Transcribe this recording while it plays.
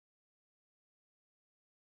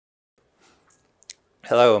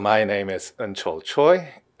Hello, my name is Choi.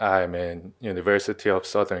 I'm in University of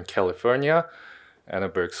Southern California,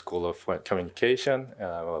 Annenberg School of Communication, and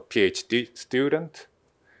I'm a PhD student.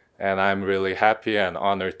 And I'm really happy and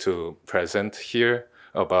honored to present here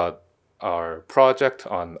about our project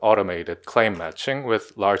on automated claim matching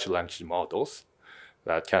with large language models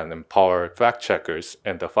that can empower fact checkers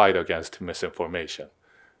in the fight against misinformation.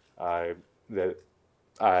 I, the,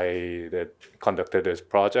 I conducted this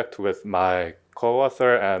project with my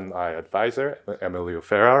co-author and my advisor, Emilio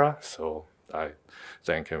Ferrara, so I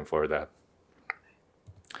thank him for that.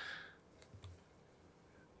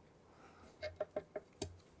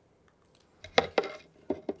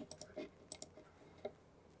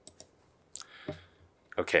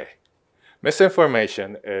 Okay.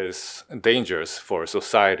 Misinformation is dangerous for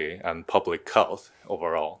society and public health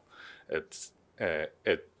overall. It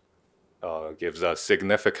gives a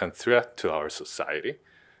significant threat to our society.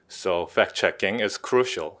 So fact checking is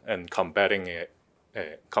crucial in combating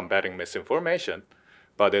misinformation,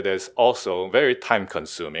 but it is also very time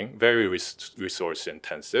consuming, very resource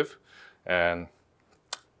intensive, and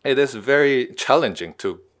it is very challenging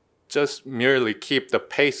to just merely keep the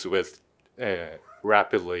pace with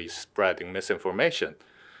rapidly spreading misinformation.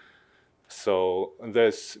 So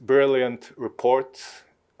this brilliant report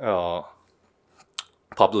uh,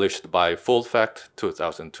 published by Full Fact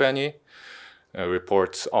 2020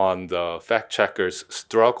 reports on the fact checkers'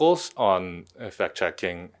 struggles on fact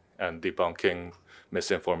checking and debunking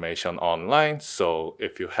misinformation online. So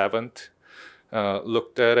if you haven't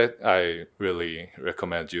looked at it, I really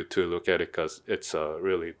recommend you to look at it because it's a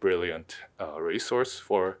really brilliant resource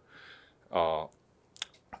for uh,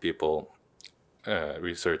 people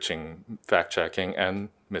researching fact checking and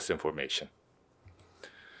misinformation.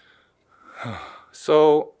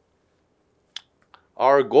 So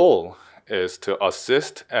our goal is to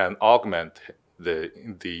assist and augment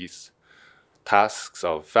these tasks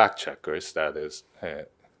of fact checkers that is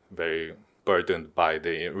very burdened by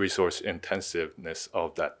the resource intensiveness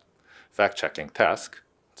of that fact checking task.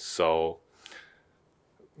 So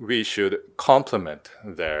we should complement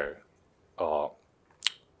their uh,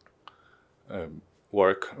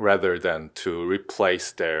 work rather than to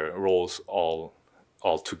replace their roles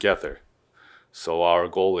altogether. So our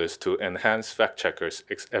goal is to enhance fact checkers'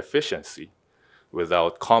 efficiency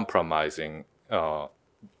without compromising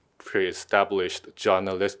pre-established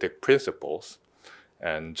journalistic principles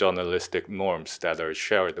and journalistic norms that are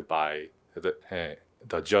shared by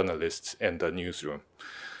the journalists in the newsroom.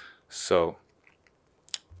 So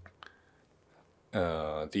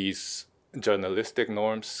these journalistic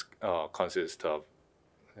norms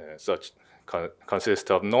such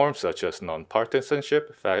consist of norms such as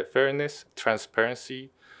nonpartisanship, fairness,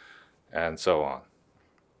 transparency, and so on.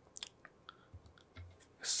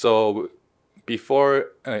 So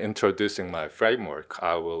before introducing my framework,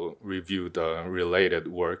 I will review the related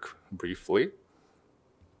work briefly.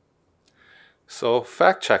 So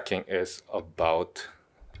fact-checking is about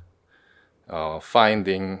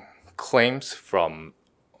finding claims from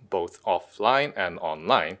both offline and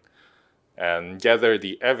online and gather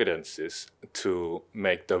the evidences to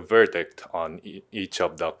make the verdict on each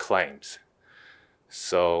of the claims.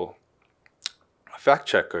 So fact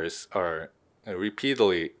checkers are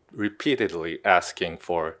repeatedly asking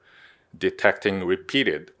for detecting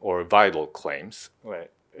repeated or vital claims.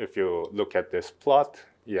 If you look at this plot,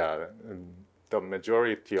 yeah, the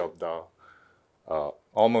majority of the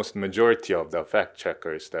almost majority of the fact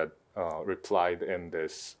checkers that replied in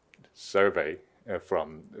this survey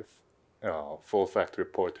from Full Fact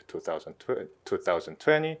Report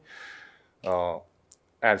 2020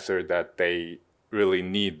 answered that they really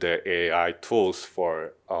need the AI tools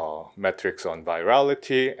for metrics on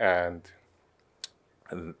virality and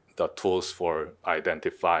the tools for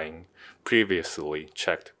identifying previously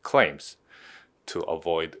checked claims to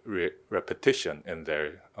avoid repetition in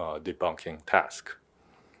their debunking task.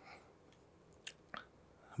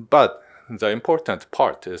 But the important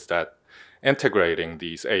part is that integrating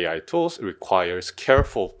these AI tools requires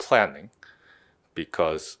careful planning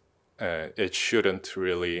because it shouldn't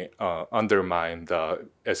really undermine the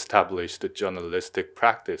established journalistic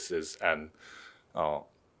practices and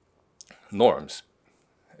norms.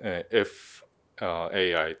 If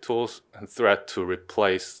AI tools threat to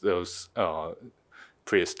replace those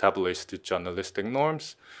pre-established journalistic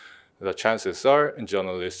norms, the chances are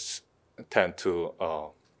journalists tend to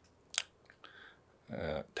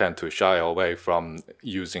shy away from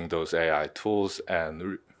using those AI tools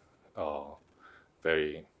and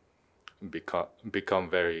very become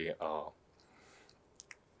very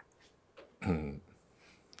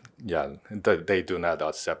yeah, they do not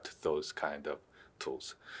accept those kind of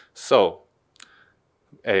tools. So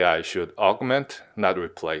AI should augment, not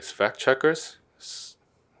replace fact checkers.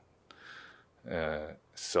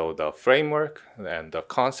 So the framework and the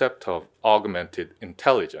concept of augmented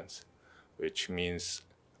intelligence, which means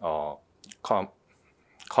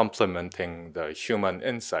complementing the human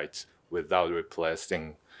insights without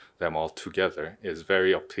replacing them altogether, is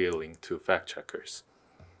very appealing to fact checkers.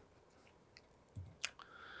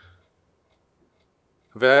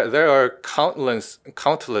 There are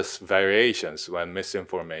countless variations when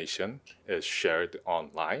misinformation is shared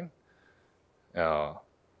online.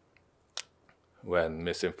 When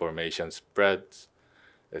misinformation spreads,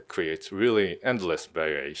 it creates really endless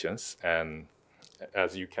variations. And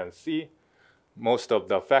as you can see, most of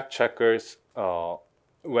the fact checkers,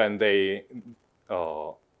 when they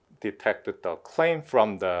detected the claim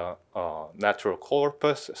from the natural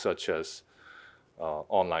corpus, such as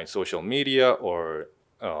online social media or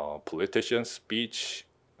politician speech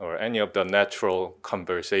or any of the natural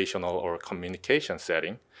conversational or communication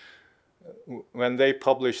setting, when they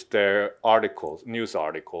publish their articles, news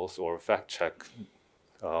articles, or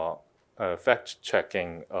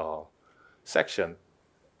fact-checking section,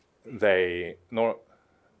 they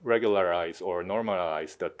regularize or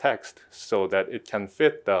normalize the text so that it can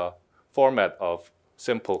fit the format of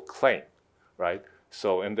simple claim, right?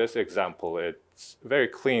 So in this example, it's very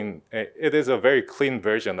clean. It is a very clean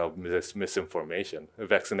version of this misinformation.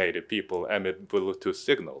 Vaccinated people emit Bluetooth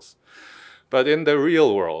signals. But in the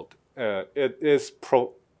real world, it is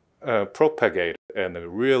propagated in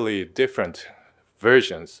really different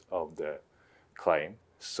versions of the claim.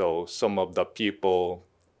 So some of the people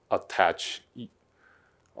attach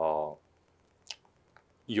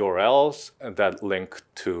URLs that link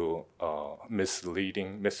to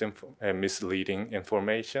misleading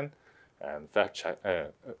information and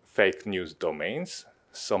fake news domains.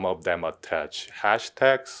 Some of them attach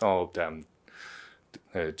hashtags. Some of them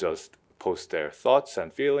just post their thoughts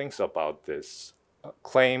and feelings about this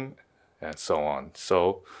claim, and so on.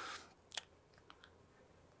 So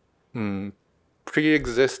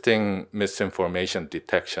pre-existing misinformation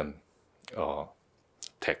detection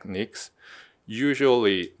techniques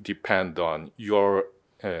usually depend on your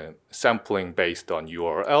sampling based on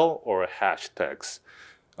URL or hashtags.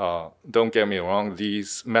 Don't get me wrong,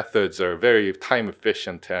 these methods are very time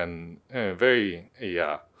efficient and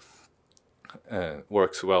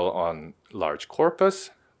works well on large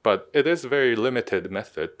corpus, but it is a very limited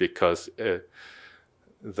method because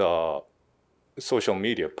the social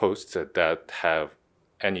media posts that have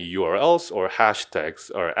any URLs or hashtags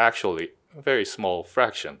are actually a very small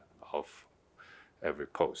fraction of every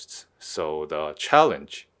post. So the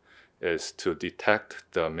challenge is to detect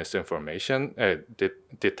the misinformation,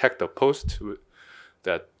 detect a post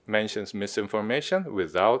that mentions misinformation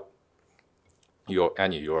without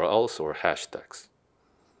any URLs or hashtags.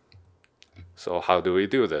 So how do we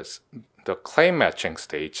do this? The claim matching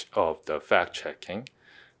stage of the fact checking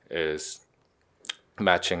is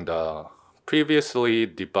matching the previously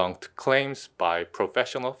debunked claims by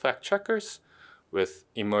professional fact checkers with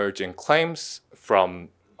emerging claims from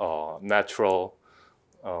natural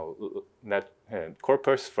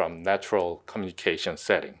corpus from natural communication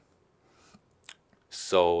setting.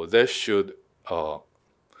 So this should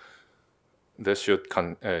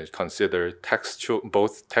consider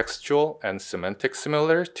both textual and semantic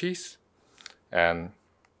similarities. And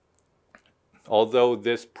although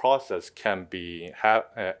this process can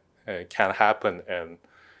happen in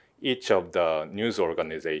each of the news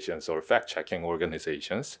organizations or fact-checking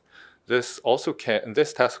organizations, this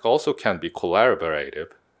task also can be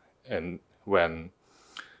collaborative, and when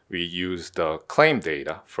we use the claim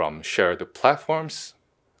data from shared platforms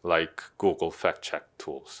like Google fact check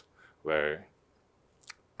tools, where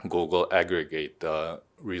Google aggregate the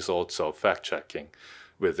results of fact checking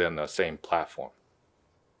within the same platform.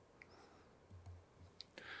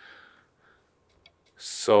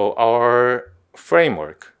 So our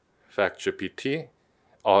framework, FactGPT,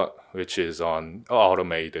 which is on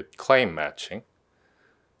automated claim matching,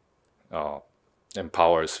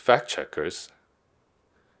 empowers fact checkers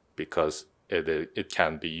because it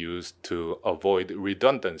can be used to avoid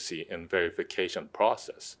redundancy in verification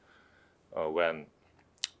process. When,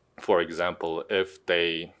 for example, if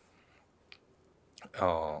they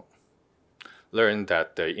learn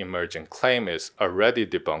that the emerging claim is already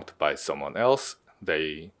debunked by someone else,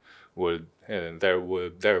 their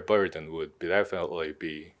burden would definitely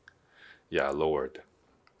be lowered.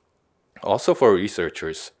 Also, for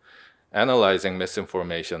researchers, analyzing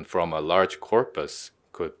misinformation from a large corpus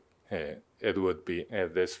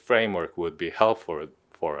this framework would be helpful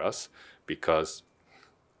for us because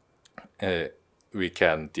we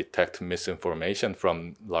can detect misinformation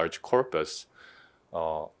from large corpus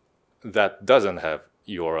that doesn't have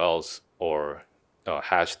URLs or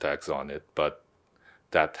hashtags on it, but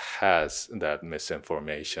that has that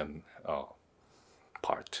misinformation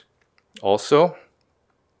part. Also,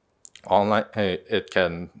 online, it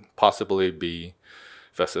can possibly be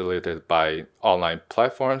facilitated by online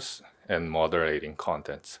platforms and moderating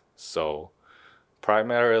contents. So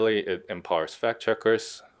primarily, it empowers fact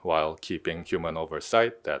checkers while keeping human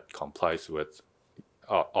oversight that complies with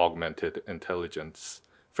augmented intelligence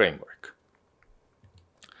framework.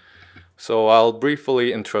 So I'll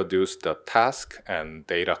briefly introduce the task and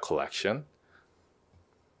data collection.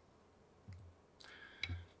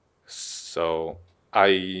 So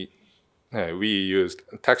we used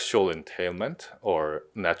textual entailment or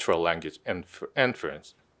natural language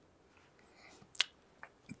inference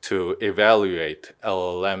to evaluate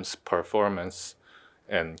LLM's performance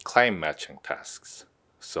in claim matching tasks.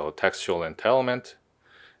 So textual entailment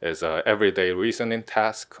is an everyday reasoning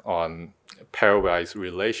task on pairwise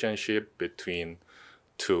relationship between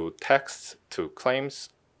two texts, two claims.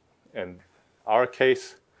 In our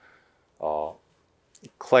case,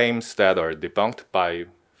 claims that are debunked by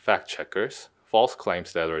fact checkers, false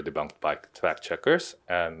claims that are debunked by fact checkers,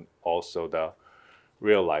 and also the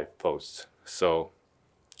real life posts. So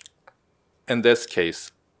in this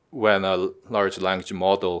case, when a large language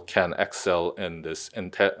model can excel in this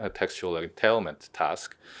textual entailment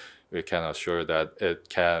task, we can assure that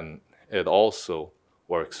it also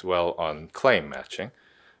works well on claim matching,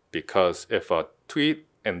 because if a tweet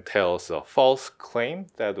entails a false claim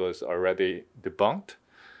that was already debunked,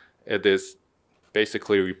 it is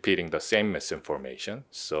basically repeating the same misinformation.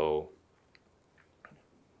 So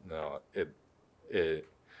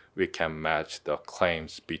we can match the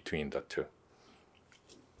claims between the two.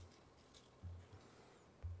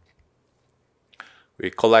 We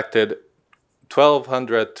collected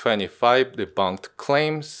 1,225 debunked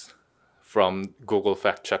claims from Google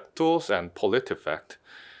Fact Check tools and PolitiFact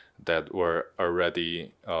that were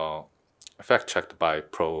already fact-checked by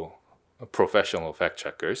professional fact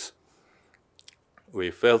checkers. We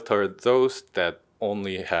filtered those that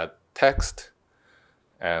only had text,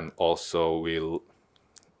 and also we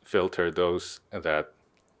filtered those that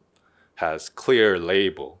has clear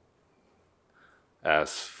label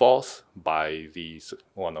as false by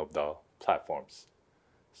one of the platforms.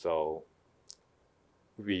 So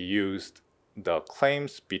we used the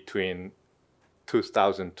claims between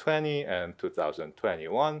 2020 and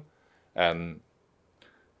 2021, and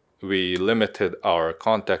we limited our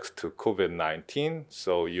context to COVID-19,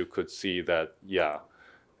 so you could see that, yeah,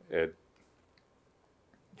 it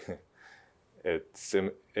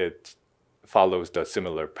follows the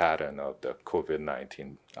similar pattern of the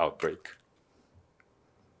COVID-19 outbreak.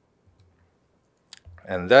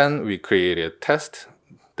 And then we created test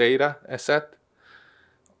data set.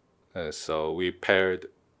 So we paired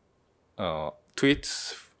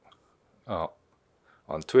tweets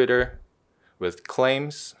on Twitter with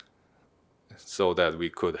claims so that we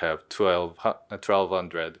could have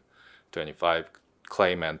 1,225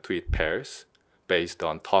 claim and tweet pairs based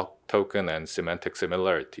on token and semantic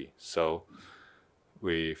similarity. So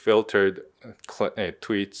we filtered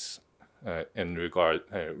tweets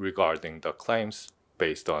regarding the claims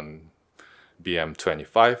based on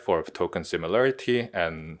BM25 for token similarity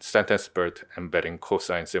and SentenceBERT embedding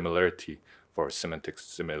cosine similarity for semantic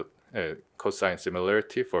similarity.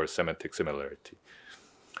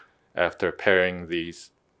 After pairing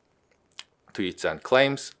these tweets and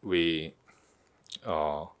claims, we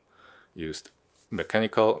used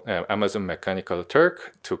Amazon Mechanical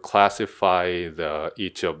Turk to classify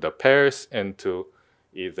each of the pairs into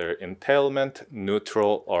either entailment,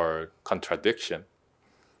 neutral, or contradiction.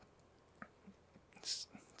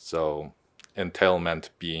 So entailment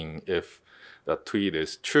being if the tweet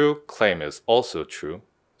is true, claim is also true,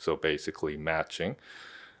 so basically matching.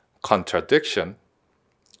 Contradiction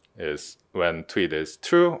is when tweet is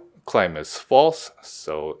true, claim is false,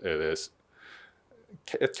 so it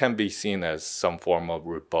can be seen as some form of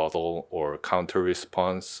rebuttal or counter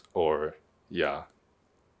response, or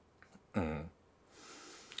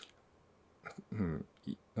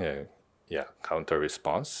counter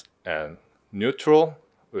response. And neutral,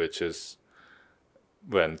 which is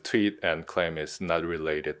when tweet and claim is not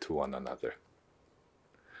related to one another.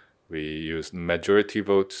 We used majority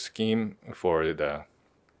vote scheme for the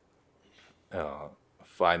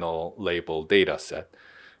final label data set,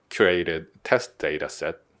 created test data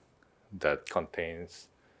set that contains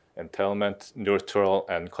entailment, neutral,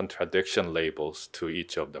 and contradiction labels to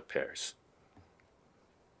each of the pairs.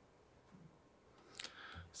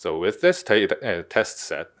 So with this test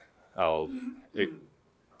set, I'll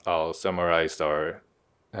summarize our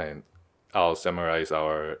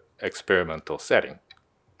experimental setting.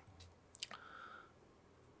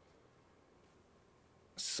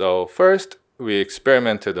 So first, we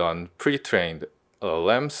experimented on pre-trained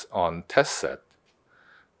LLMs on test set.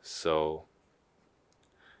 So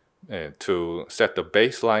to set the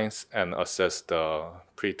baselines and assess the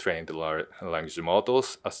pre-trained language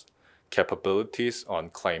models as capabilities on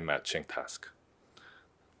claim matching task.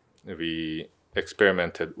 We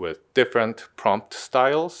experimented with different prompt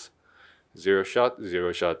styles, zero-shot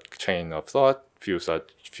chain of thought,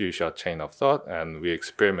 few-shot chain of thought, and we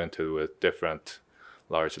experimented with different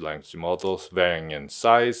large language models varying in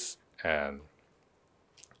size and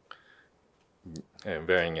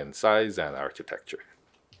architecture.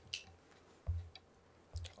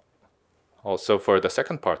 Also, for the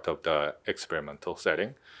second part of the experimental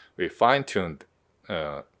setting, we fine-tuned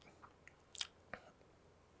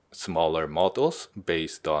smaller models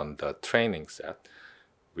based on the training set.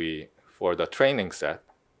 For the training set,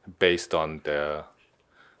 based on the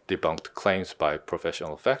debunked claims by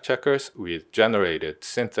professional fact checkers, we generated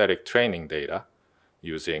synthetic training data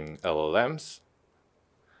using LLMs,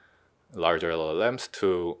 larger LLMs,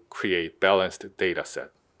 to create balanced data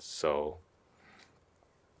set. So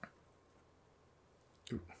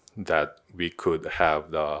that we could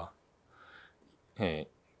have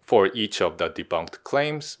for each of the debunked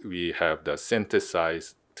claims, we have the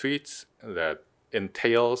synthesized tweets that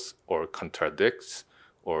entails or contradicts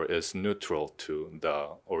or is neutral to the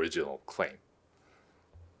original claim.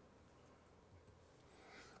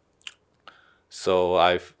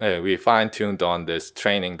 So we fine-tuned on this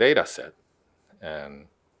training data set and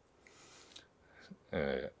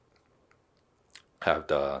have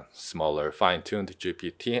the smaller fine-tuned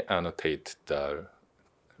GPT annotate the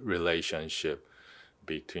relationship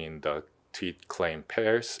between the tweet claim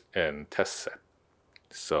pairs and test set.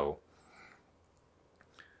 So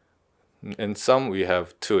in sum, we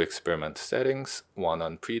have two experiment settings, one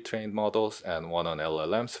on pre-trained models and one on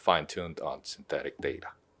LLMs fine-tuned on synthetic data.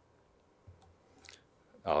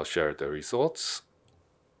 I'll share the results.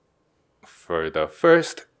 For the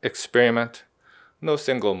first experiment, no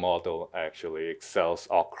single model actually excels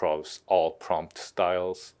across all prompt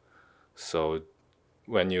styles. So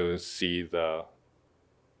when you see the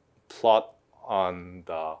plot on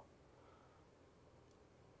the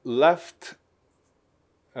left,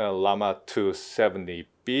 Llama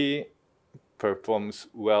 270B performs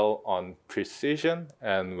well on precision,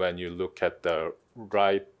 and when you look at the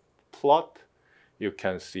right plot, you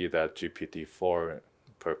can see that GPT-4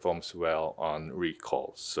 performs well on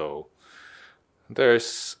recall. So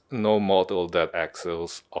there's no model that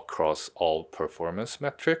excels across all performance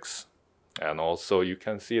metrics. And also you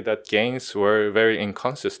can see that gains were very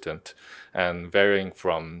inconsistent and varying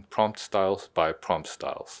from prompt styles by prompt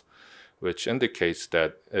styles, which indicates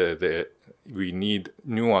that we need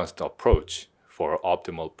nuanced approach for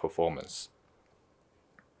optimal performance.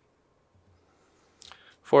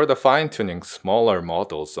 For the fine-tuning smaller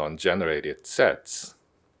models on generated sets,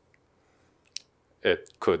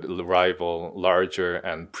 it could rival larger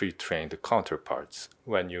and pre-trained counterparts.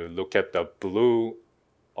 When you look at the blue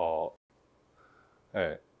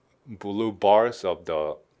bars of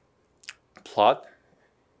the plot,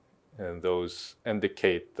 and those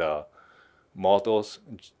indicate the models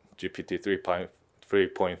GPT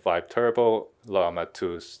 3.5 Turbo, Llama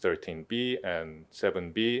 2's 13B and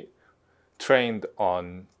 7B, trained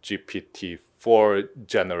on GPT-4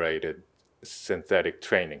 generated synthetic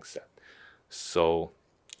training set. So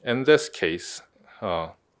in this case,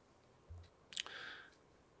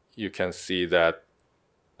 you can see that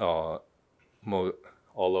all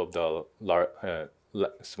of the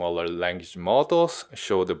smaller language models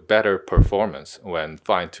show the better performance when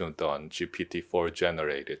fine-tuned on GPT-4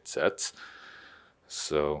 generated sets.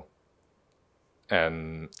 So,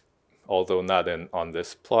 and although not on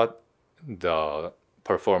this plot, the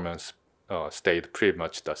performance stayed pretty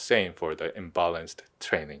much the same for the imbalanced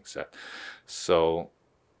training set. So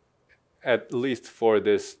at least for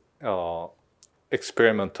this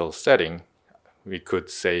experimental setting, we could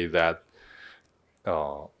say that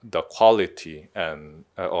the quality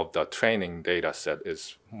of the training data set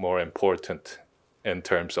is more important in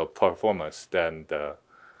terms of performance than the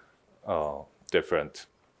different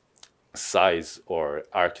size or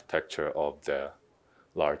architecture of the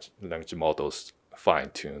large language models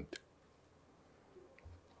fine-tuned.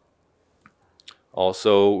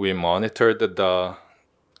 Also, we monitored the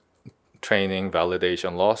training,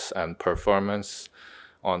 validation loss, and performance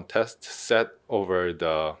on test set over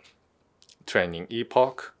the training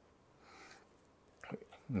epoch.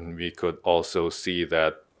 We could also see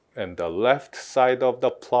that in the left side of the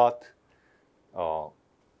plot,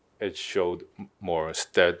 it showed more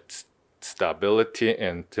stability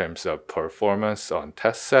in terms of performance on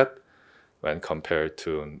test set when compared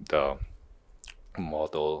to the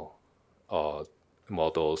models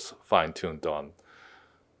fine-tuned on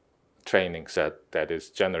training set that is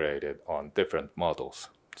generated on different models.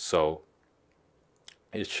 So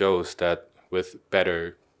it shows that with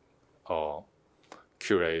better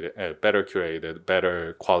curated,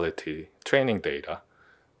 better quality training data,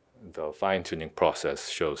 the fine-tuning process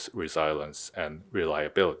shows resilience and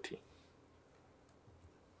reliability.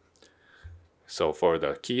 So for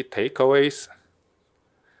the key takeaways,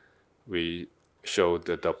 we showed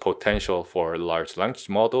the potential for large language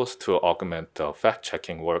models to augment the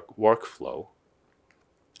fact-checking workflow.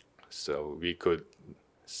 So we could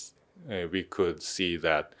see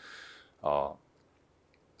that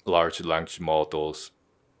large language models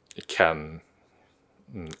can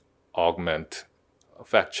augment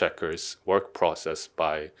fact-checkers' work process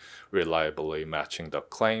by reliably matching the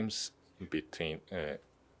claims between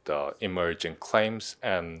the emerging claims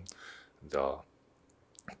and the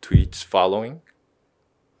tweets following,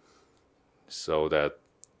 so that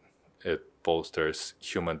it bolsters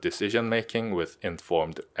human decision-making with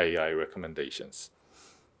informed AI recommendations.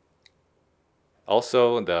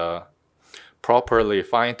 Also, the properly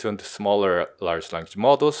fine-tuned smaller large language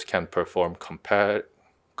models can perform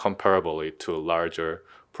comparably to larger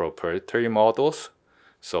proprietary models,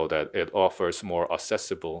 so that it offers more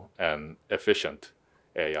accessible and efficient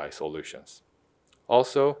AI solutions.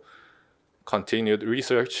 Also, continued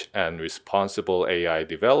research and responsible AI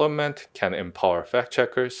development can empower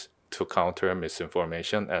fact-checkers to counter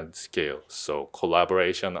misinformation and scale. So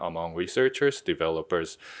collaboration among researchers,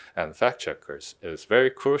 developers, and fact-checkers is very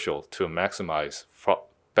crucial to maximize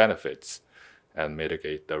benefits and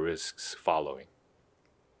mitigate the risks following.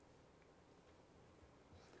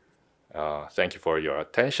 Thank you for your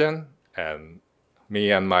attention, and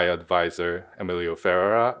me and my advisor, Emilio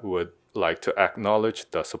Ferreira, would like to acknowledge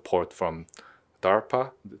the support from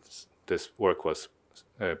DARPA. This work was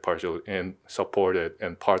partially supported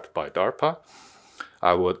in part by DARPA.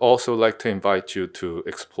 I would also like to invite you to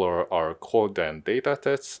explore our code and data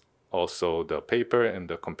sets, also the paper in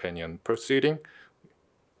the companion proceeding.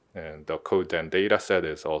 And the code and data set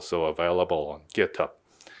is also available on GitHub.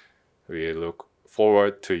 We look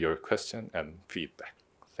forward to your question and feedback.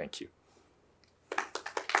 Thank you.